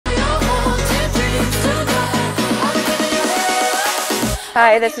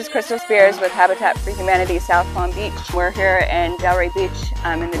Hi, this is Crystal Spears with Habitat for Humanity South Palm Beach. We're here in Delray Beach,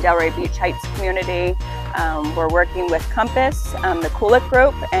 in the Delray Beach Heights community. We're working with Compass, the Koolik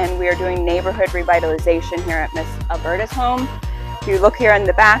group, and we are doing neighborhood revitalization here at Miss Alberta's home. If you look here in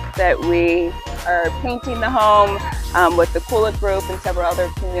the back, that we are painting the home with the Koolik group and several other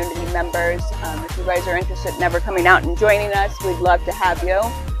community members. If you guys are interested in ever coming out and joining us, we'd love to have you.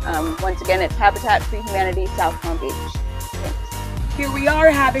 Once again, it's Habitat for Humanity South Palm Beach. Thanks. Here we are,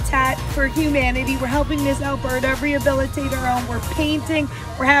 Habitat for Humanity. We're helping Miss Alberta rehabilitate her home. We're painting.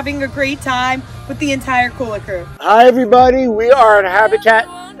 We're having a great time with the entire Koolik crew. Hi everybody, we are at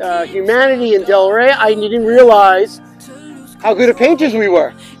Habitat Humanity in Delray. I didn't realize how good of painters we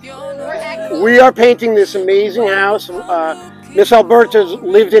were. We are painting this amazing house. Miss Alberta's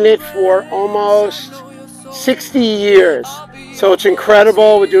lived in it for almost 60 years. So it's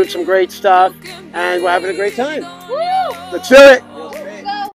incredible. We're doing some great stuff and we're having a great time. Let's do it.